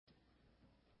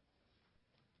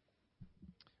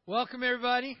Welcome,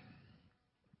 everybody.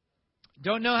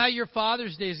 Don't know how your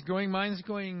Father's Day is going. Mine's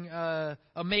going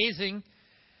amazing.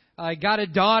 I got a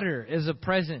daughter as a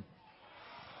present.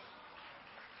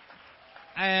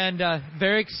 And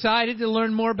very excited to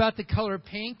learn more about the color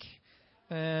pink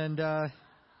and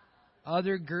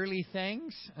other girly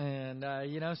things. And,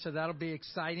 so that'll be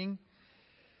exciting.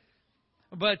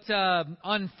 But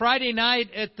on Friday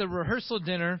night at the rehearsal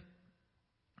dinner,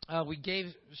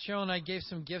 Cheryl and I gave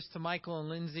some gifts to Michael and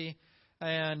Lindsay,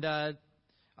 and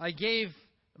I gave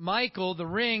Michael the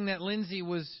ring that Lindsay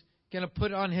was going to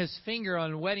put on his finger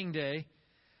on wedding day,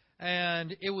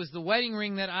 and it was the wedding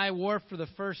ring that I wore for the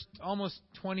first almost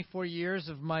 24 years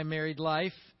of my married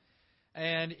life,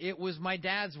 and it was my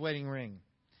dad's wedding ring.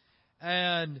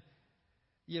 And,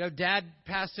 Dad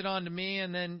passed it on to me,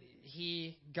 and then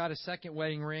he got a second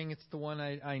wedding ring. It's the one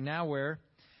I now wear.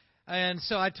 And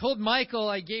so I told Michael,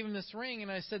 I gave him this ring,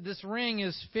 and I said, this ring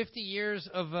is 50 years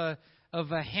of a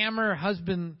hammer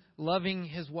husband loving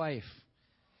his wife.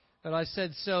 But I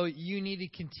said, so you need to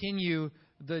continue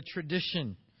the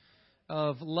tradition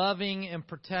of loving and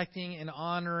protecting and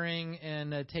honoring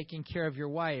and taking care of your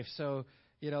wife. So,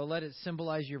 let it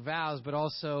symbolize your vows, but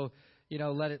also,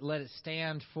 let it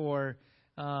stand for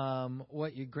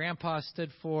what your grandpa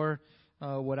stood for,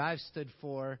 what I've stood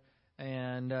for,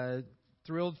 and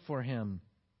thrilled for him.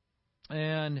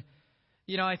 And,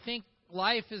 I think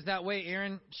life is that way.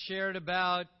 Aaron shared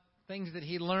about things that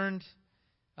he learned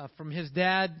from his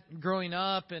dad growing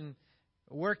up, and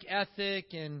work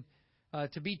ethic, and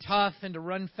to be tough, and to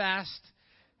run fast,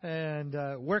 and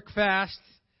work fast.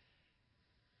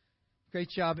 Great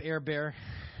job, Air Bear.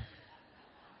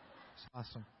 It's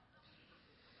awesome.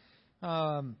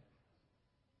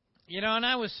 And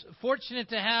I was fortunate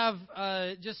to have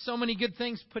just so many good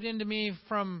things put into me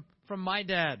from my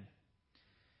dad.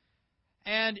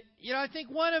 And, I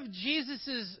think one of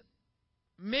Jesus'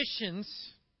 missions,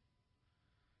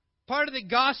 part of the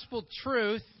gospel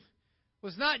truth,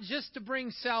 was not just to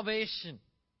bring salvation.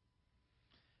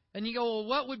 And you go, well,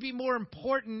 what would be more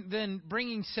important than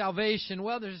bringing salvation?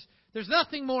 Well, there's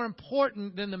nothing more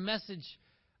important than the message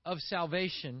of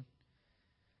salvation.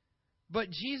 But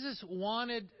Jesus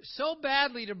wanted so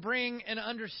badly to bring an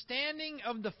understanding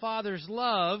of the Father's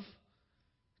love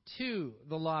to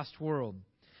the lost world.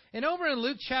 And over in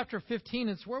Luke chapter 15,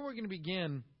 it's where we're going to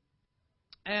begin.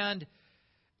 And,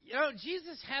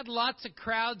 Jesus had lots of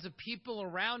crowds of people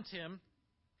around him.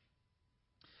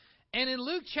 And in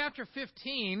Luke chapter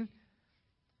 15,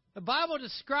 the Bible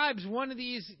describes one of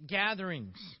these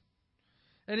gatherings.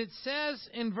 And it says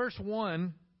in verse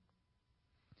 1,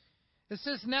 it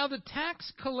says, now the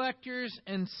tax collectors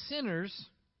and sinners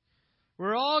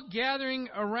were all gathering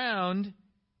around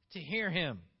to hear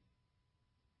him.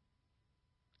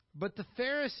 But the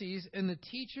Pharisees and the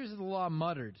teachers of the law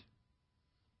muttered,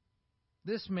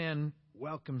 this man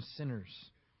welcomes sinners,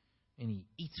 and he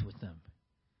eats with them.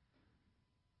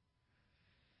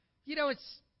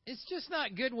 It's just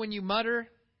not good when you mutter,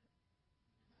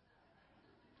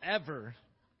 ever.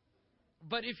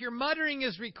 But if your muttering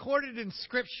is recorded in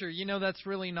Scripture, that's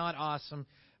really not awesome.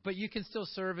 But you can still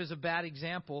serve as a bad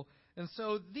example. And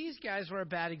so these guys were a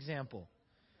bad example.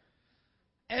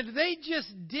 And they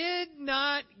just did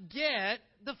not get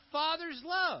the Father's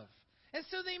love. And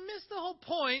so they missed the whole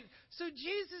point. So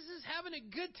Jesus is having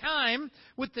a good time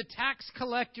with the tax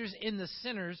collectors and the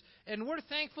sinners. And we're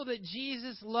thankful that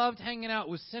Jesus loved hanging out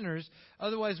with sinners.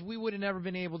 Otherwise, we would have never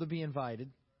been able to be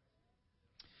invited.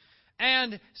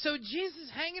 And so Jesus is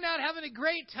hanging out, having a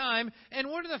great time. And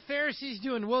what are the Pharisees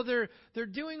doing? Well, they're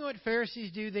doing what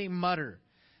Pharisees do. They mutter.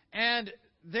 And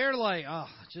they're like, oh,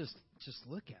 just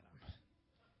look at him.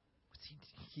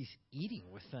 He's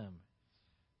eating with them.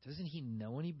 Doesn't he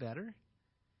know any better?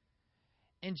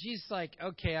 And Jesus is like,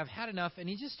 okay, I've had enough. And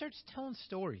he just starts telling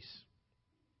stories.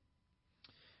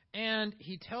 And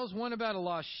he tells one about a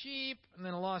lost sheep, and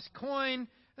then a lost coin,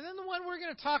 and then the one we're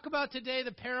going to talk about today,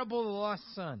 the parable of the lost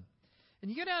son. And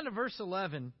you get down to verse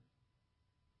 11.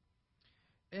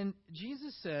 And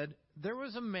Jesus said, there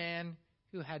was a man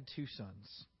who had 2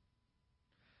 sons.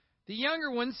 The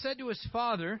younger one said to his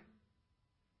father,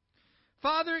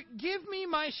 Father, give me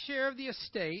my share of the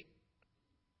estate.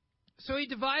 So he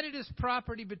divided his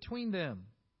property between them.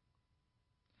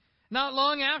 Not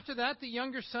long after that, the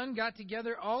younger son got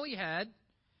together all he had,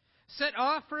 set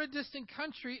off for a distant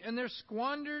country, and there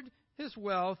squandered his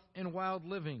wealth in wild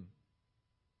living.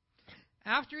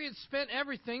 After he had spent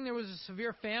everything, there was a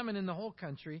severe famine in the whole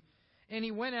country, and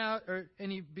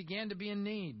he began to be in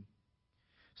need.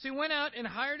 So he went out and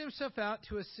hired himself out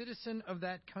to a citizen of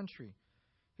that country,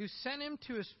 who sent him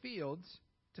to his fields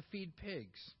to feed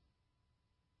pigs.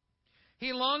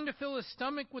 He longed to fill his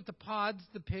stomach with the pods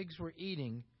the pigs were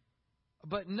eating,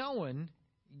 but no one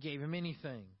gave him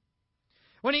anything.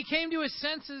 When he came to his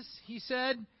senses, he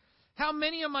said, "How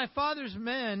many of my father's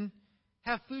men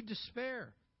have food to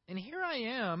spare? And here I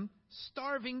am,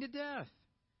 starving to death.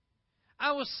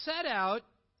 I will set out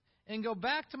and go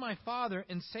back to my father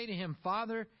and say to him,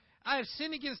 'Father, I have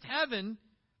sinned against heaven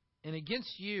and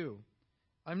against you.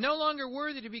 I'm no longer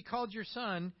worthy to be called your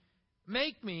son.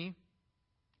 Make me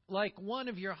like one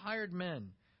of your hired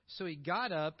men.' So he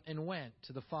got up and went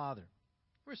to the father."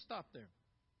 We're stopped there.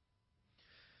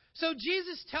 So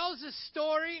Jesus tells this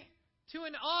story to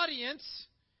an audience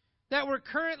that were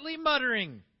currently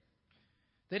muttering.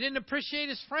 They didn't appreciate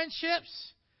his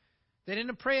friendships. They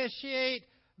didn't appreciate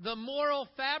the moral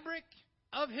fabric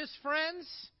of his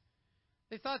friends.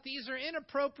 They thought these are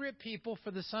inappropriate people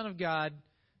for the Son of God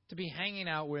to be hanging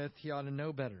out with. He ought to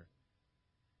know better.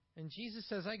 And Jesus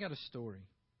says, "I got a story."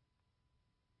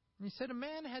 And he said, "A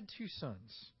man had 2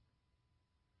 sons.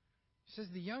 He says,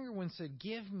 the younger one said,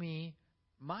 'Give me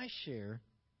my share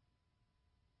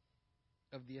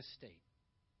of the estate.'"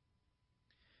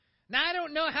 Now, I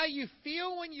don't know how you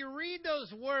feel when you read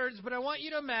those words, but I want you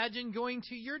to imagine going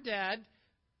to your dad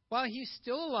while he's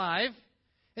still alive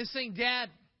and saying,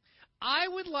 "Dad, I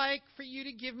would like for you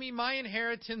to give me my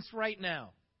inheritance right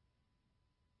now."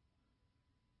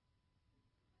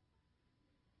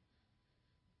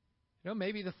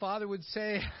 Maybe the father would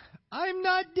say, "I'm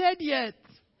not dead yet."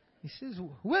 He says,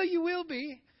 "Well, you will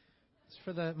be." It's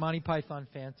for the Monty Python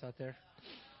fans out there.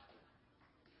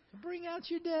 Bring out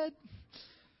your dead.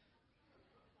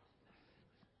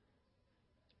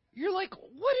 You're like,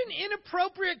 what an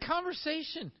inappropriate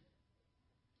conversation.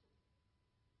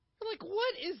 You're like,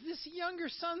 what is this younger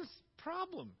son's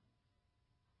problem?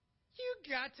 You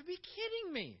got to be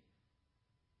kidding me.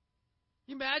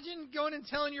 You imagine going and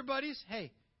telling your buddies,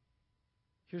 "Hey,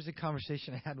 here's the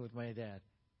conversation I had with my dad.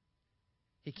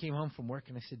 He came home from work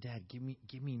and I said, 'Dad, give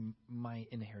me my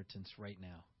inheritance right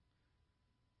now.'"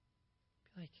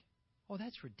 Be like, "Oh,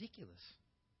 that's ridiculous."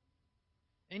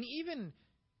 And even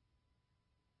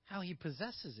how he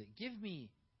possesses it. "Give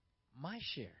me my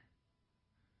share.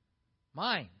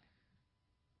 Mine."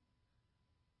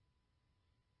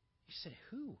 You say,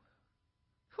 who?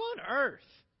 Who on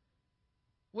earth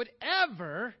would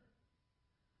ever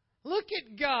look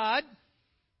at God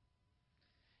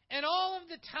and all of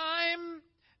the time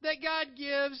that God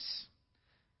gives,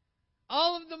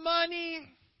 all of the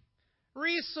money,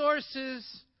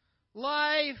 resources,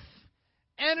 life,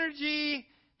 energy,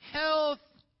 health,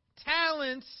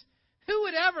 talents? Who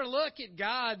would ever look at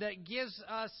God that gives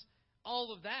us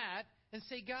all of that and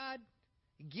say, "God,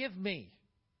 give me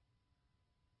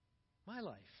my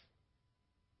life.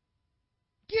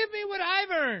 Give me what I've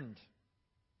earned.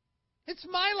 It's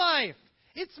my life.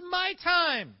 It's my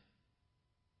time.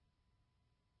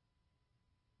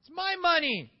 It's my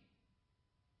money.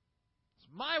 It's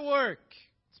my work.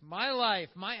 It's my life,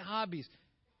 my hobbies."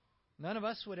 None of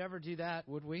us would ever do that,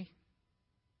 would we?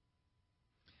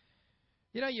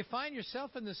 You find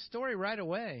yourself in this story right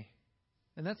away.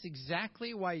 And that's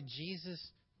exactly why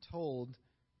Jesus told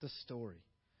the story.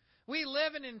 We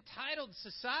live in an entitled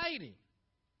society.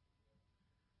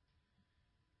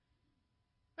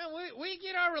 Man, we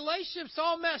get our relationships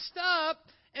all messed up,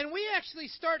 and we actually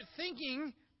start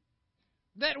thinking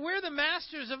that we're the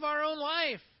masters of our own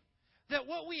life. That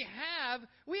what we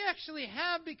actually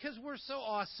have because we're so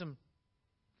awesome.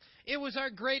 It was our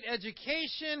great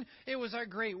education. It was our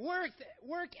great work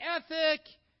ethic.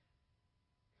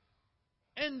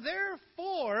 And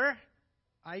therefore,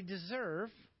 I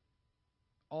deserve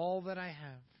all that I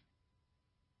have.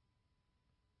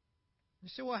 You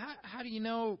say, "Well, how do you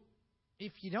know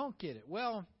if you don't get it?"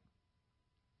 Well,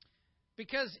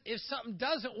 because if something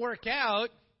doesn't work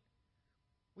out,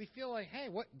 we feel like, "Hey,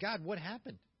 what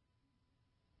happened?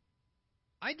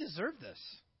 I deserve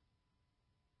this.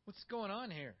 What's going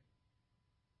on here?"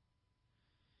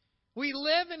 We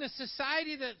live in a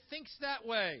society that thinks that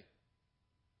way.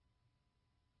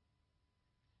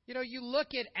 You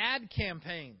look at ad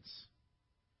campaigns.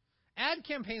 Ad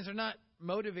campaigns are not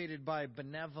motivated by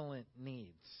benevolent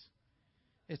needs.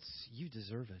 It's, "You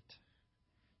deserve it.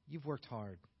 You've worked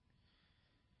hard."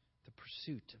 The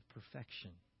pursuit of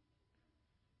perfection.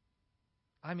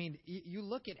 I mean, you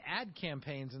look at ad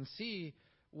campaigns and see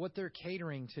what they're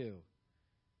catering to.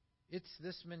 It's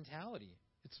this mentality.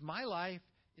 It's my life.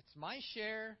 It's my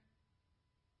share.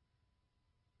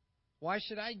 Why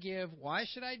should I give? Why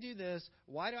should I do this?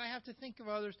 Why do I have to think of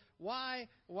others? Why?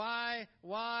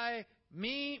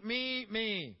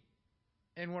 Me.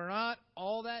 And we're not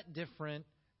all that different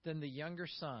than the younger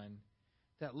son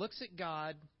that looks at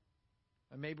God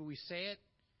And maybe we say it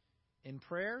in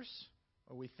prayers,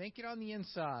 or we think it on the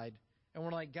inside, and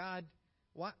we're like, God,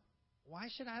 why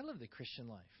should I live the Christian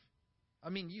life? I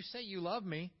mean, you say you love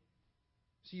me,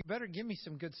 so you better give me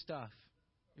some good stuff.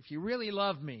 If you really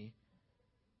love me,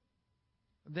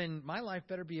 then my life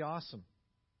better be awesome.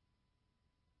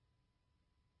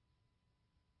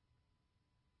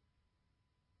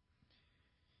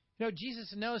 You know,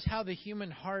 Jesus knows how the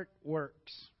human heart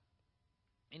works.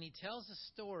 And he tells a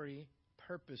story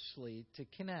purposely to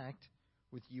connect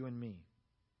with you and me.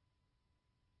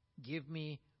 Give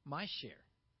me my share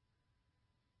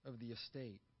of the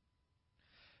estate.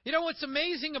 You know, what's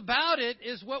amazing about it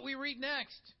is what we read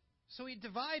next. So he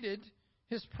divided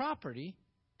his property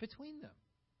between them.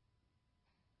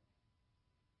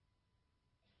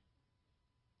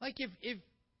 Like if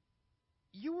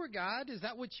you were God, is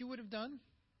that what you would have done?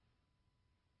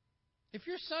 If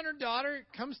your son or daughter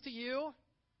comes to you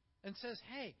and says,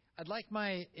 hey, I'd like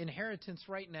my inheritance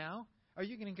right now, are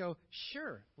you going to go,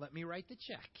 sure, let me write the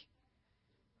check?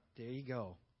 There you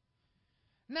go.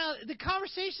 Now, the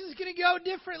conversation is going to go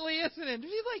differently, isn't it?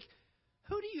 You're like,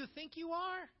 who do you think you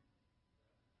are?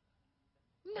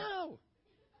 No.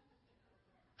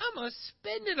 I'm going to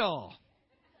spend it all.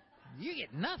 You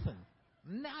get nothing.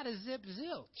 Not a zip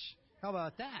zilch. How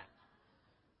about that?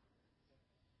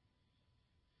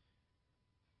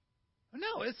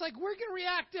 No, it's like we're going to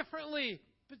react differently.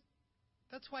 But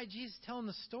that's why Jesus is telling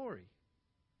the story.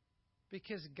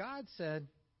 Because God said,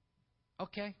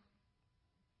 okay.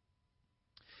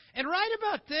 And right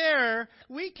about there,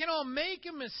 we can all make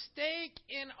a mistake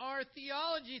in our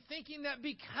theology thinking that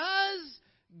because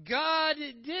God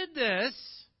did this,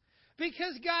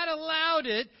 because God allowed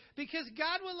it, because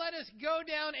God would let us go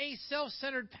down a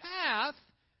self-centered path,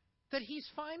 that He's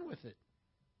fine with it.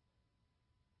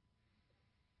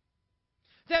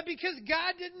 That because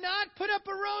God did not put up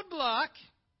a roadblock,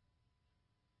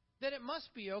 that it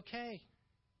must be okay.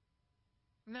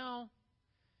 No.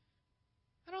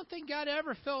 I don't think God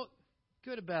ever felt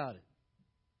good about it.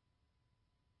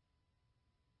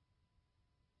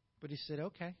 But He said,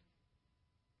 okay.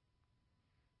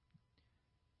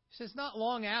 He says, not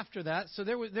long after that, so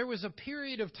there was a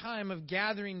period of time of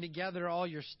gathering together all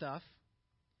your stuff.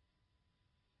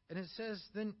 And it says,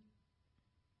 then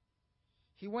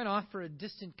he went off for a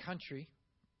distant country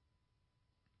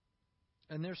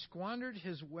and there squandered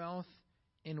his wealth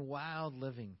in wild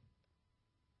living.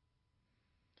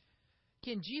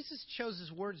 Again, Jesus chose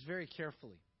his words very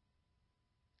carefully.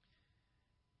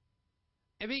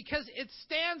 And because it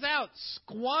stands out,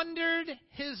 squandered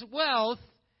his wealth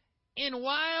in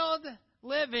wild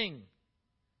living.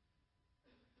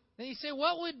 Then you say,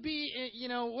 what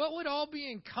would all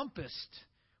be encompassed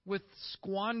with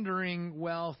squandering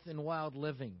wealth in wild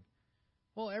living?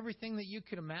 Well, everything that you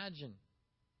could imagine.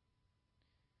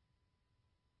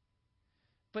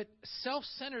 But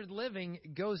self-centered living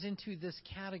goes into this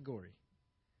category.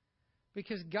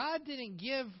 Because God didn't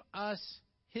give us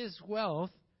His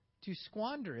wealth to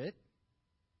squander it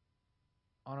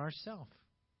on ourselves.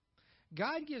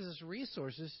 God gives us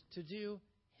resources to do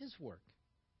His work.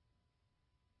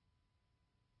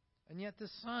 And yet the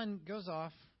son goes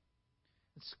off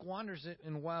and squanders it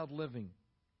in wild living.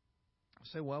 I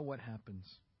say, well, what happens?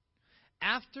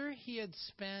 After he had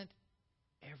spent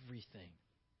everything,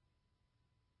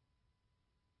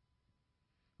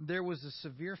 there was a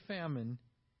severe famine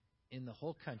in the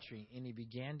whole country, and he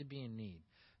began to be in need.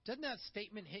 Doesn't that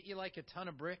statement hit you like a ton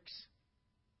of bricks?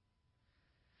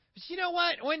 But you know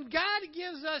what? When God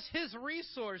gives us His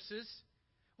resources,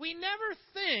 we never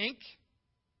think,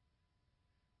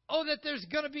 that there's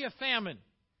going to be a famine.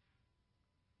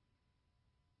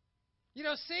 You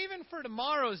know, saving for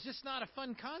tomorrow is just not a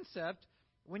fun concept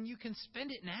when you can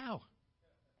spend it now.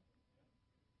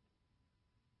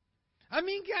 I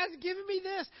mean, God's given me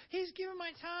this. He's given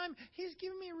my time. He's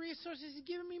given me resources. He's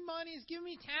given me money. He's given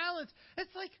me talents.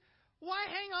 It's like, why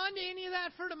hang on to any of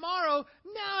that for tomorrow?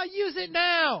 No, use it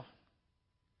now.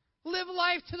 Live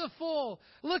life to the full.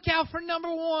 Look out for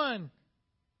number one.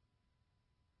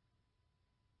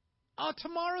 Oh,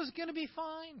 tomorrow's going to be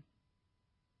fine.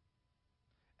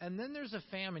 And then there's a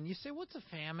famine. You say, what's a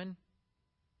famine?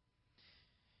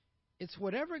 It's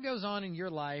whatever goes on in your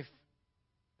life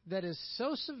that is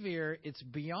so severe, it's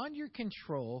beyond your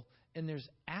control, and there's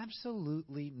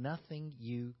absolutely nothing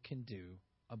you can do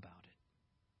about it.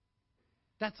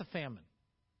 That's a famine.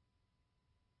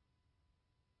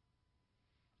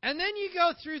 And then you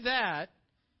go through that,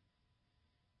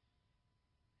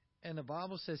 and the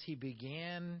Bible says he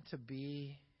began to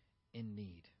be in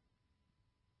need.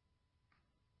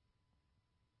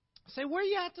 Say, where are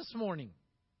you at this morning?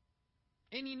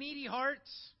 Any needy hearts?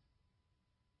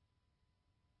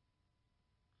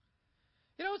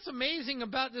 What's amazing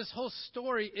about this whole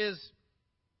story is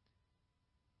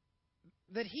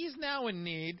that he's now in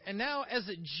need. And now as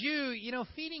a Jew,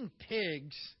 feeding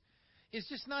pigs is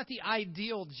just not the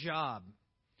ideal job.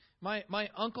 My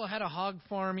uncle had a hog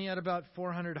farm. He had about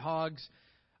 400 hogs.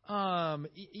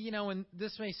 And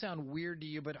this may sound weird to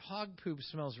you, but hog poop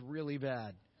smells really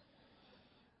bad.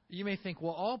 You may think,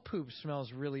 well, all poop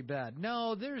smells really bad.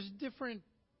 No, there's different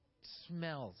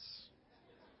smells.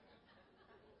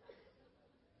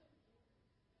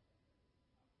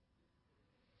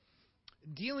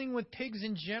 Dealing with pigs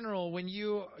in general, when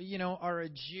you are a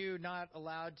Jew not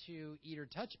allowed to eat or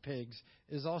touch pigs,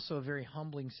 is also a very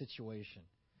humbling situation.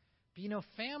 But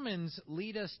famines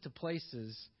lead us to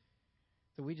places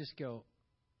that we just go,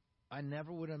 I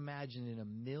never would imagine in a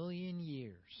million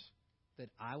years that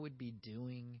I would be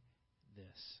doing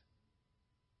this.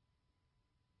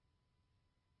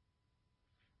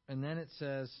 And then it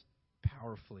says,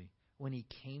 powerfully, when he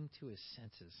came to his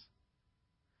senses.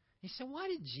 You say, why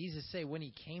did Jesus say when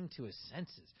he came to his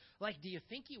senses? Do you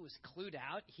think he was clued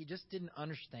out? He just didn't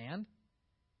understand?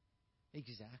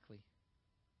 Exactly.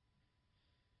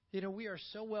 We are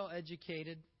so well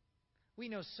educated. We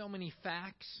know so many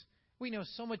facts. We know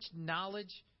so much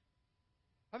knowledge.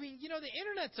 The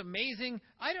internet's amazing.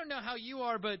 I don't know how you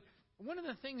are, but one of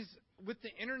the things with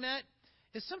the internet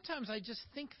is sometimes I just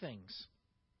think things.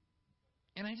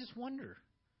 And I just wonder.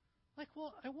 I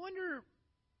wonder,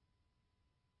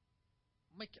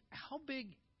 how big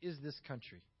is this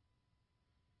country?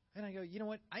 And I go, you know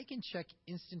what? I can check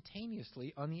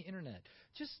instantaneously on the internet.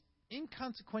 Just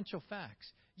inconsequential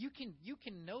facts. You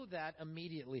can know that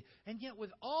immediately. And yet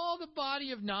with all the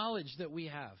body of knowledge that we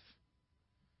have,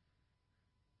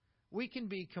 we can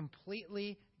be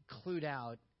completely clued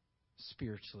out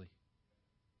spiritually.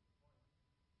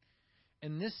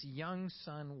 And this young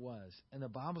son was. And the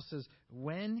Bible says,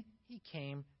 when he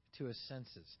came to his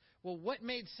senses. Well, what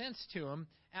made sense to him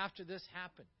after this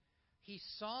happened? He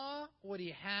saw what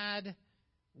he had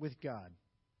with God.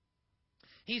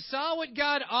 He saw what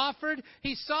God offered.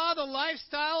 He saw the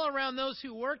lifestyle around those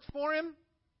who worked for him.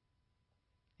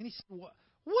 And he said,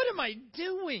 what am I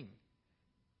doing?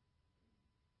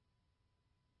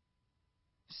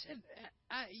 He said,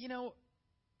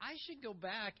 I should go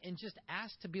back and just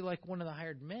ask to be like one of the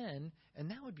hired men,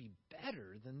 and that would be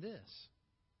better than this.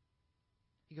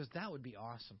 He goes, that would be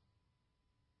awesome.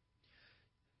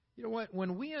 You know what?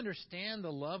 When we understand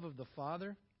the love of the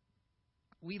Father,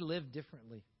 we live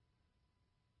differently.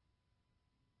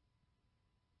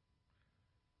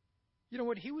 You know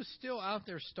what? He was still out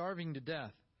there starving to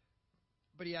death,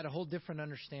 but he had a whole different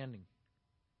understanding.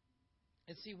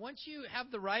 And see, once you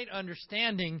have the right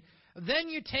understanding, then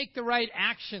you take the right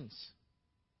actions.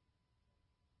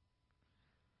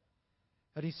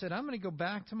 But he said, I'm going to go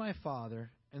back to my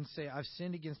father and say, I've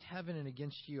sinned against heaven and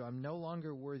against you. I'm no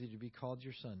longer worthy to be called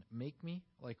your son. Make me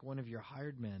like one of your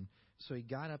hired men. So he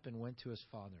got up and went to his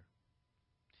father.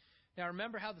 Now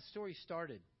remember how the story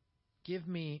started. Give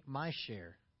me my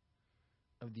share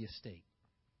of the estate.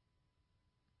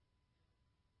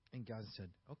 And God said,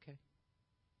 okay.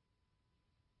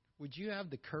 Would you have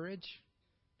the courage,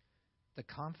 the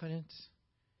confidence,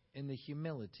 and the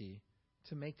humility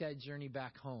to make that journey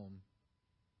back home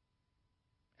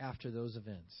after those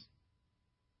events?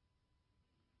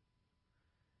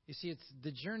 You see, it's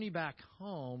the journey back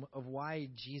home of why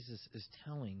Jesus is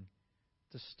telling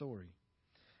the story.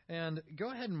 And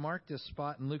go ahead and mark this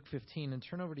spot in Luke 15 and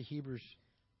turn over to Hebrews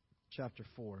chapter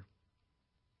 4.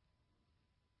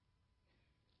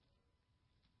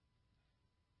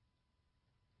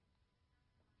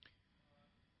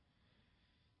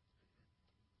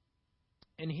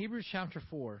 In Hebrews chapter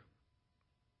 4,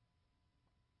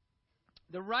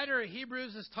 the writer of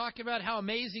Hebrews is talking about how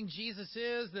amazing Jesus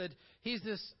is, that he's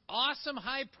this awesome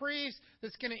high priest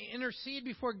that's going to intercede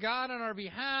before God on our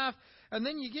behalf. And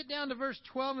then you get down to verse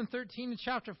 12 and 13 in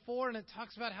chapter 4, and it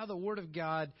talks about how the Word of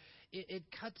God, it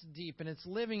cuts deep, and it's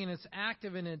living, and it's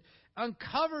active, and it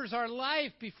uncovers our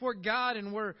life before God,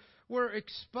 and we're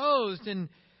exposed, and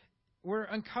we're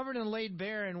uncovered and laid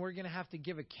bare, and we're going to have to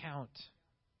give account.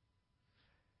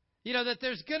 That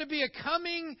there's going to be a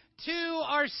coming to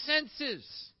our senses.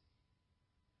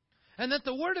 And that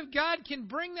the Word of God can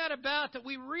bring that about, that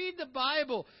we read the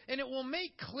Bible and it will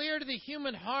make clear to the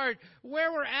human heart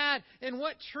where we're at and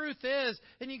what truth is.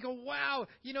 And you go, wow,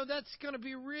 that's going to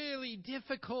be really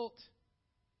difficult.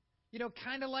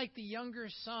 Kind of like the younger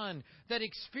son that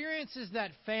experiences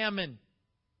that famine.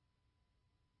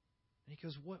 And he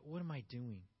goes, what am I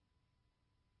doing?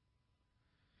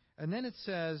 And then it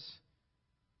says,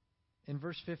 in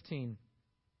verse 15,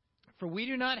 For we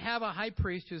do not have a high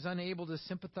priest who is unable to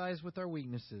sympathize with our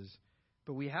weaknesses,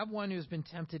 but we have one who has been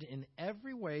tempted in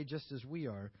every way just as we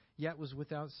are, yet was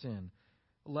without sin.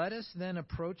 Let us then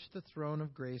approach the throne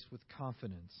of grace with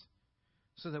confidence,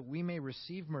 so that we may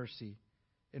receive mercy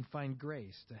and find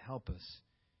grace to help us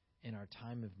in our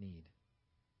time of need.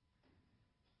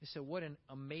 So what an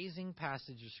amazing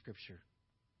passage of Scripture.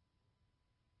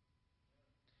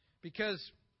 Because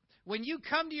when you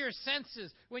come to your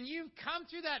senses, when you come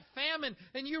through that famine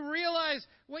and you realize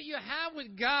what you have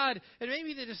with God and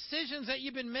maybe the decisions that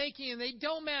you've been making and they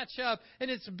don't match up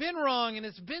and it's been wrong and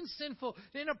it's been sinful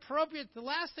and inappropriate, the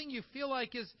last thing you feel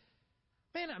like is,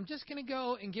 man, I'm just going to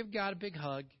go and give God a big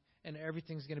hug and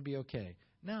everything's going to be okay.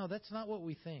 No, that's not what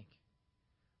we think.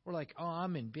 We're like, oh,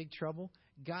 I'm in big trouble.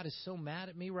 God is so mad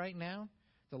at me right now.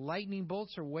 The lightning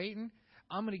bolts are waiting.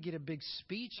 I'm going to get a big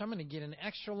speech. I'm going to get an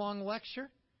extra long lecture.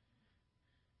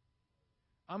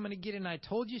 I'm going to get an I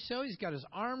told you so. He's got his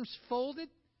arms folded.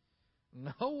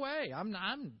 No way.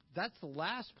 That's the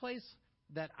last place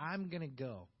that I'm going to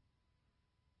go.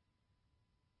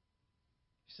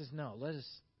 He says, no, let us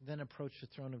then approach the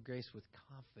throne of grace with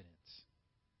confidence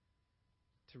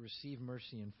to receive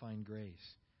mercy and find grace.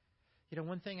 You know,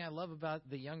 one thing I love about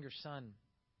the younger son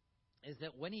is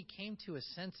that when he came to his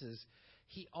senses,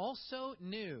 he also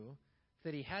knew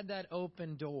that he had that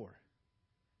open door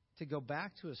to go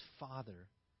back to his father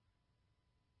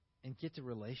and get the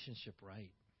relationship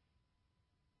right.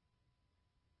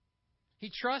 He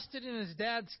trusted in his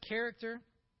dad's character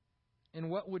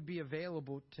and what would be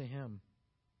available to him.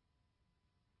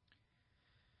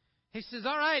 He says,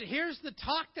 all right, here's the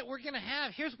talk that we're going to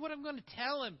have. Here's what I'm going to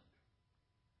tell him.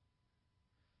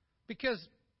 Because,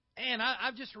 man,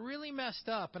 I've just really messed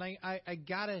up, and I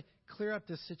got to clear up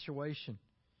this situation.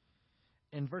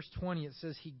 In verse 20, it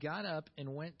says, he got up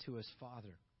and went to his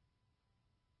father.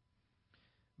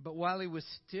 But while he was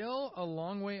still a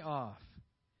long way off,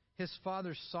 his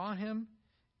father saw him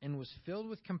and was filled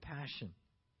with compassion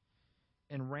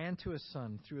and ran to his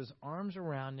son, threw his arms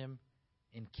around him,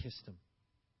 and kissed him.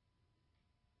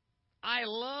 I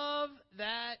love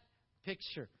that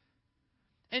picture.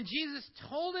 And Jesus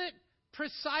told it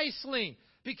precisely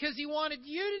because he wanted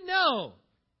you to know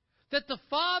that the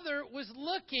Father was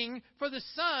looking for the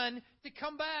Son to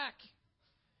come back.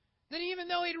 That even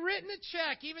though he'd written the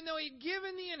check, even though he'd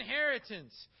given the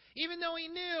inheritance, even though he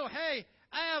knew, hey,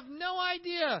 I have no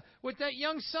idea what that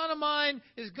young son of mine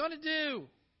is going to do.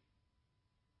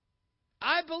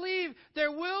 I believe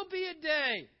there will be a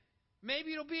day.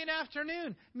 Maybe it'll be an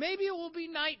afternoon. Maybe it will be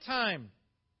nighttime.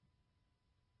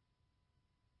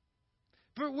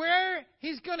 But where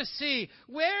he's going to see,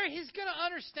 where he's going to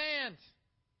understand.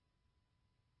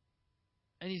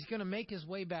 And he's going to make his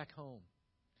way back home.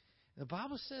 The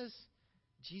Bible says,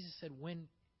 Jesus said when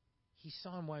he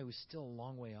saw him while he was still a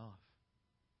long way off.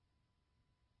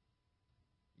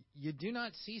 You do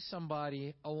not see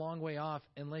somebody a long way off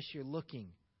unless you're looking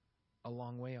a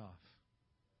long way off.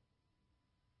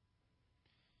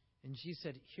 And Jesus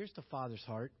said, here's the Father's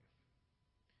heart.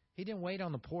 He didn't wait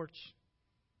on the porch.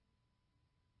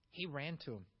 He ran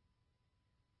to him.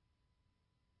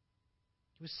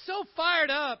 He was so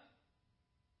fired up.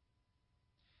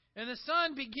 And the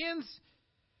son begins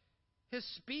his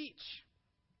speech.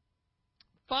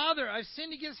 Father, I've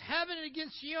sinned against heaven and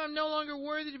against you. I'm no longer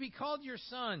worthy to be called your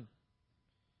son.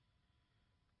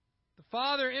 The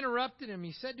father interrupted him.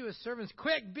 He said to his servants,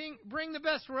 quick, bring the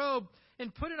best robe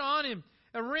and put it on him,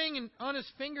 a ring on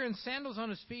his finger and sandals on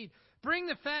his feet. Bring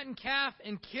the fattened calf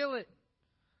and kill it.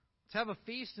 Let's have a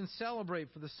feast and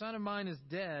celebrate, for the son of mine is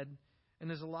dead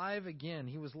and is alive again.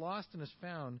 He was lost and is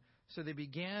found. So they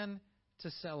began to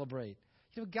celebrate.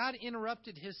 You know, God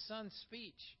interrupted his son's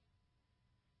speech.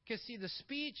 Because, see, the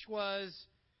speech was,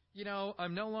 you know,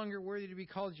 I'm no longer worthy to be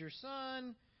called your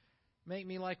son. Make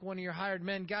me like one of your hired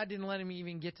men. God didn't let him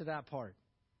even get to that part.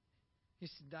 He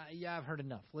said, yeah, I've heard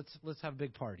enough. Let's have a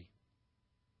big party.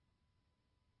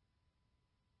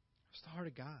 It's the heart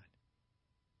of God.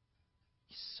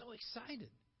 He's so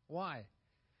excited. Why?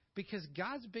 Because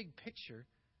God's big picture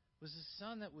was the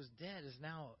son that was dead is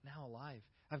now alive.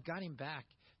 I've got him back.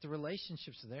 The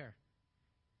relationship's there.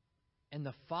 And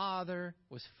the father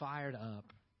was fired up.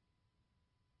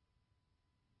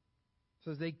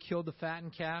 So as they killed the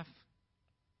fattened calf,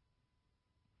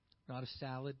 not a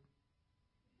salad.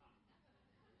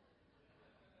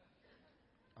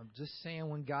 I'm just saying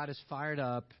when God is fired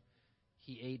up,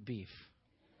 he ate beef.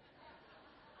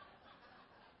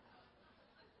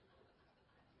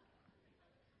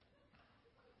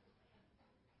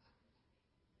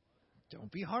 Don't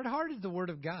be hard-hearted, the Word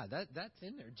of God. That's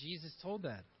in there. Jesus told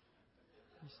that.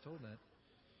 He's told that.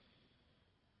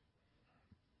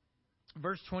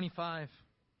 Verse 25.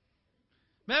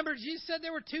 Remember, Jesus said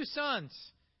there were two sons.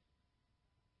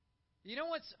 You know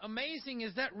what's amazing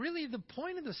is that really the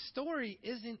point of the story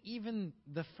isn't even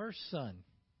the first son.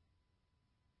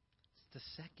 It's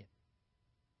the second.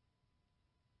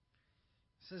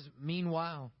 It says,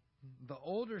 meanwhile, the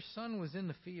older son was in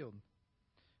the field.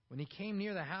 When he came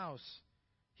near the house,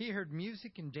 he heard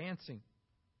music and dancing.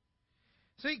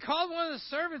 So he called one of the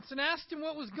servants and asked him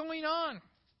what was going on.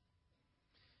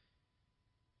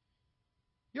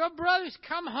 Your brother's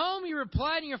come home, he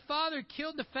replied, and your father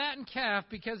killed the fattened calf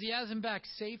because he has him back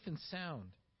safe and sound.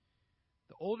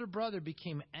 The older brother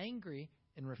became angry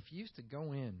and refused to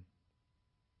go in.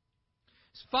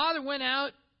 His father went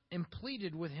out and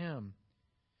pleaded with him.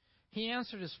 He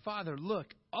answered his father, look,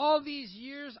 all these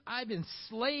years I've been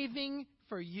slaving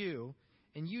for you,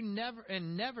 and you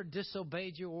never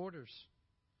disobeyed your orders.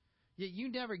 Yet you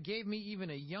never gave me even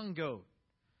a young goat,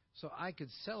 so I could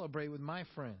celebrate with my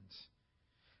friends.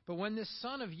 But when this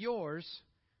son of yours,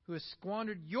 who has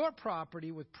squandered your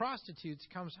property with prostitutes,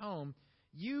 comes home,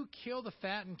 you kill the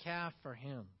fattened calf for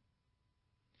him.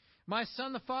 My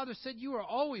son, the father said, you are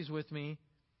always with me,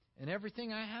 and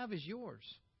everything I have is yours.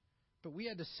 But we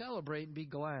had to celebrate and be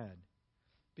glad,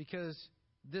 because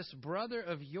this brother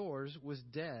of yours was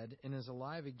dead and is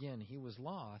alive again. He was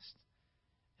lost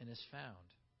and is found.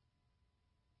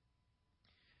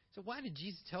 So why did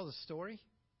Jesus tell the story?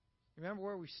 Remember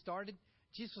where we started?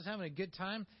 Jesus was having a good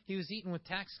time. He was eating with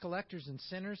tax collectors and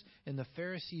sinners, and the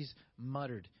Pharisees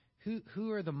muttered.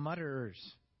 Who are the mutterers?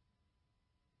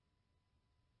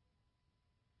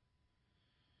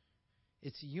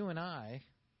 It's you and I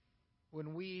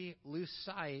when we lose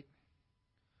sight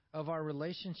of our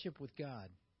relationship with God.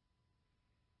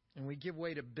 And we give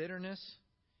way to bitterness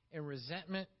and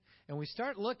resentment. And we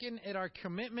start looking at our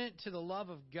commitment to the love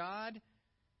of God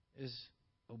as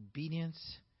obedience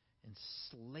and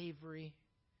slavery.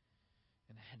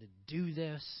 And I had to do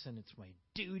this, and it's my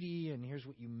duty, and here's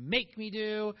what you make me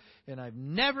do. And I've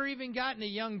never even gotten a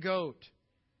young goat.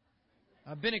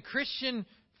 I've been a Christian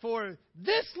for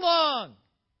this long.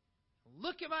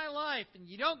 Look at my life, and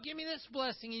you don't give me this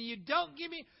blessing, and you don't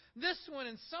give me this one,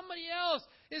 and somebody else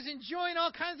is enjoying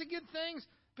all kinds of good things,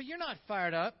 but you're not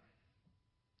fired up.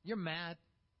 You're mad.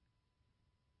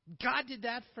 God did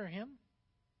that for him.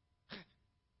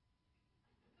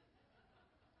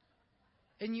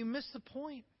 And you miss the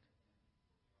point.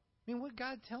 I mean, what did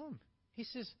God tell him? He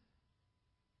says,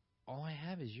 all I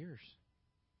have is yours.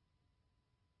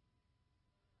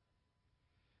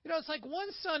 You know, it's like one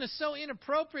son is so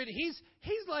inappropriate. He's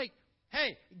like,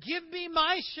 hey, give me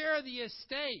my share of the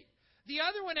estate. The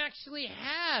other one actually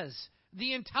has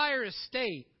the entire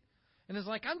estate. And is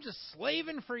like, I'm just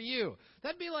slaving for you.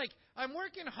 That'd be like, I'm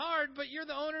working hard, but you're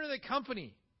the owner of the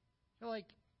company. You're like,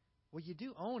 well, you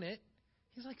do own it.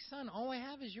 He's like, son, all I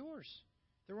have is yours.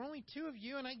 There were only two of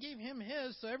you, and I gave him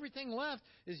his, so everything left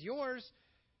is yours.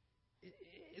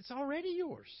 It's already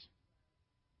yours.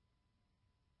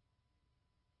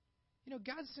 You know,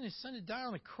 God sent his son to die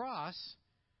on the cross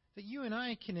that you and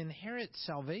I can inherit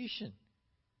salvation.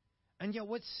 And yet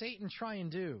what's Satan try and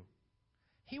do?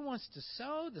 He wants to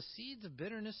sow the seeds of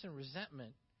bitterness and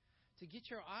resentment to get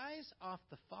your eyes off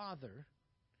the Father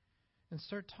and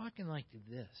start talking like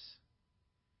this.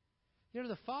 You know,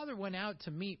 the father went out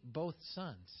to meet both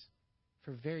sons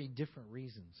for very different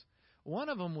reasons. One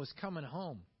of them was coming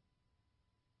home.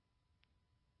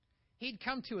 He'd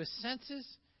come to his senses,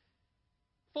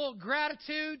 full of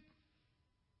gratitude.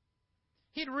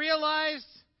 He'd realized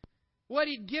what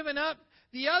he'd given up.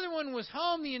 The other one was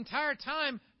home the entire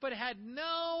time, but had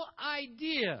no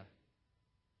idea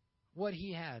what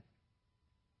he had.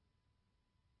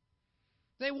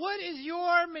 What is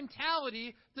your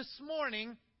mentality this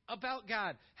morning about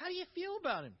God? How do you feel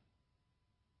about him?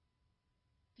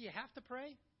 Do you have to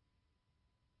pray?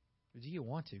 Or do you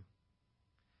want to?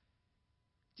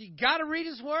 Do you got to read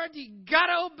his word? Do you got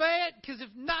to obey it? Because if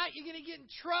not, you're going to get in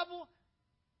trouble.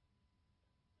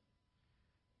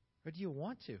 Or do you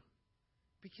want to?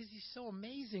 Because he's so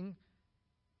amazing.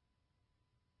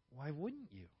 Why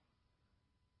wouldn't you?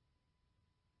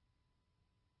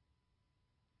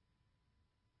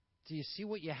 Do you see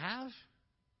what you have?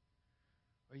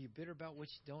 Or are you bitter about what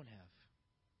you don't have?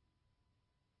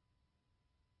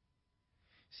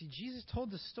 See, Jesus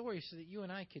told the story so that you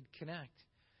and I could connect.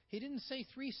 He didn't say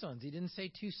 3 sons. He didn't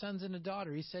say 2 sons and a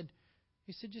daughter. He said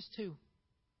just 2.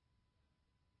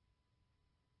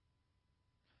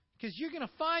 Because you're going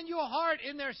to find your heart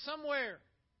in there somewhere.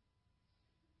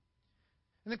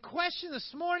 And the question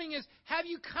this morning is, have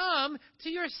you come to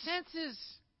your senses?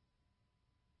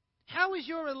 How is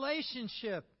your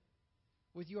relationship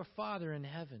with your Father in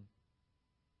heaven?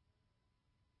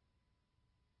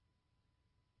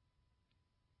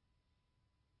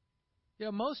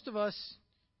 Most of us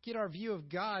get our view of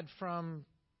God from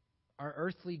our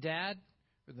earthly dad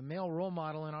or the male role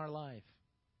model in our life.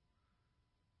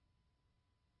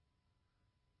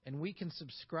 And we can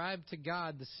subscribe to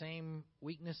God the same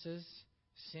weaknesses,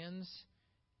 sins,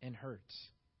 and hurts.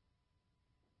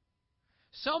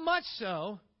 So much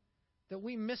so that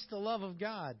we miss the love of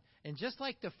God. And just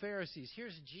like the Pharisees,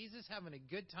 here's Jesus having a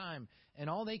good time,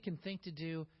 and all they can think to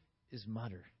do is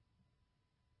mutter.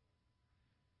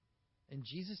 And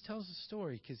Jesus tells a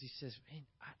story because he says, man,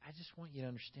 I just want you to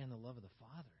understand the love of the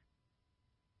Father.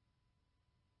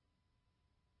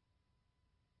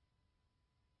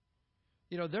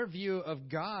 Their view of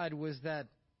God was that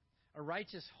a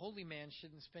righteous, holy man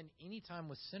shouldn't spend any time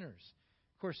with sinners.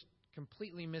 Of course,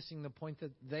 completely missing the point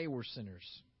that they were sinners.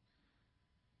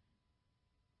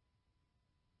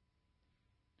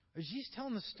 As he's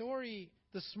telling the story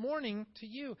this morning to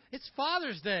you, it's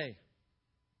Father's Day.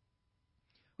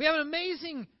 We have an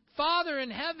amazing Father in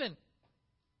heaven.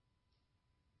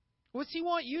 What's He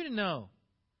want you to know?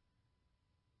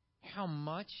 How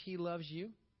much He loves you.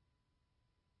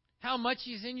 How much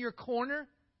He's in your corner.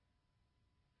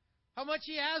 How much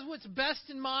He has what's best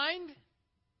in mind.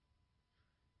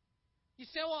 You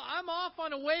say, well, I'm off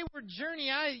on a wayward journey.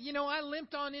 I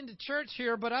limped on into church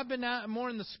here, but I've been out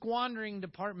more in the squandering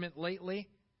department lately.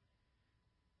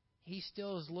 He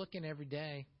still is looking every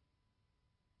day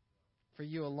for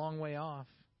you a long way off.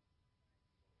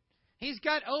 He's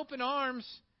got open arms.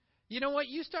 You know what?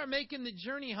 You start making the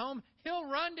journey home, He'll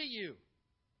run to you.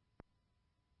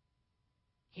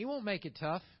 He won't make it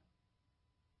tough.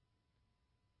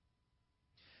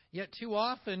 Yet too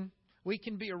often, we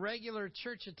can be a regular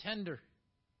church attender.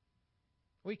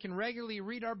 We can regularly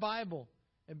read our Bible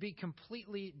and be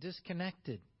completely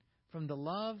disconnected from the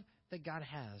love that God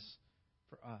has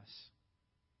for us.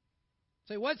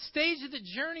 So what stage of the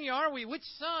journey are we? Which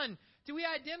son do we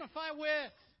identify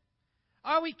with?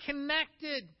 Are we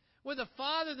connected with a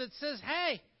Father that says,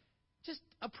 hey, just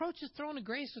approach the throne of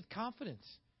grace with confidence?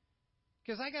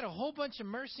 Because I got a whole bunch of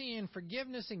mercy and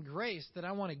forgiveness and grace that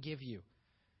I want to give you.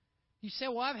 You say,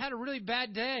 well, I've had a really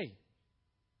bad day.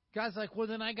 God's like, well,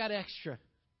 then I got extra.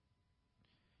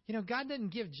 God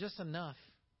doesn't give just enough.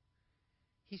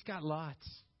 He's got lots.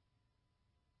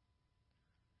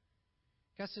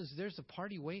 God says there's a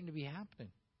party waiting to be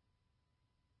happening.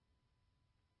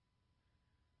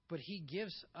 But He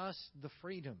gives us the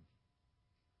freedom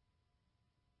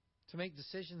to make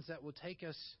decisions that will take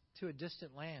us to a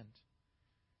distant land.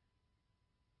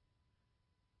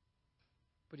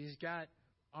 But He's got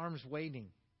arms waiting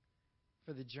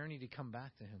for the journey to come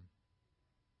back to Him.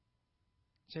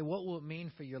 Say, what will it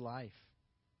mean for your life?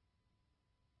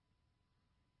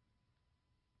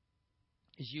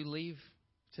 As you leave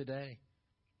today,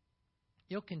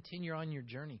 you'll continue on your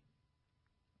journey.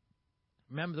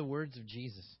 Remember the words of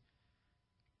Jesus.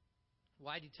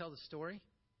 Why did He tell the story?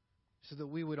 So that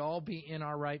we would all be in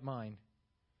our right mind.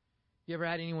 You ever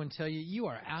had anyone tell you, you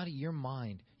are out of your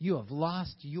mind. You have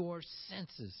lost your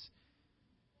senses.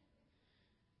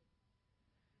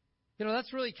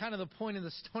 That's really kind of the point of the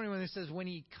story when it says when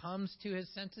He comes to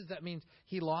His senses. That means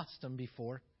He lost them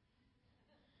before.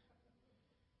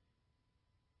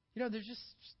 There's just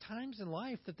times in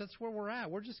life that's where we're at.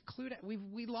 We're just clued out.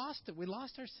 We lost it. We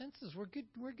lost our senses. We're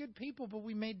good people, but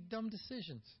we made dumb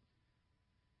decisions.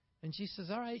 And Jesus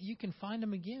says, all right, you can find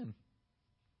them again.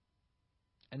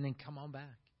 And then come on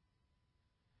back.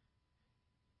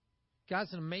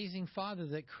 God's an amazing Father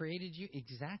that created you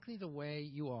exactly the way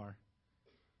you are.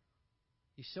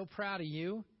 He's so proud of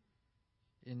you.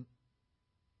 And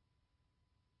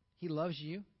He loves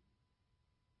you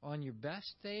on your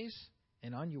best days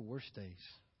and on your worst days.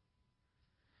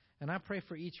 And I pray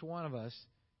for each one of us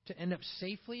to end up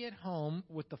safely at home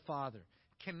with the Father,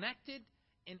 connected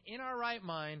and in our right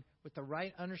mind with the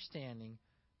right understanding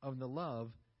of the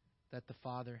love that the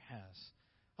Father has.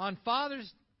 On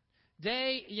Father's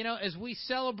Day, as we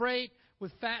celebrate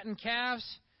with fattened calves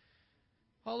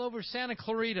all over Santa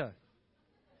Clarita,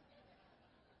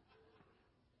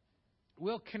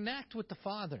 we'll connect with the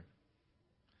Father.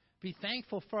 Be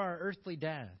thankful for our earthly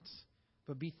dads,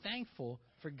 but be thankful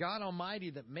for God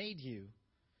Almighty that made you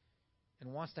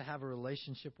and wants to have a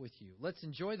relationship with you. Let's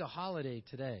enjoy the holiday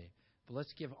today, but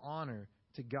let's give honor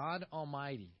to God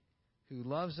Almighty who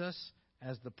loves us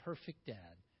as the perfect dad.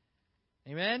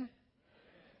 Amen?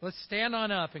 Let's stand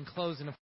on up and close in a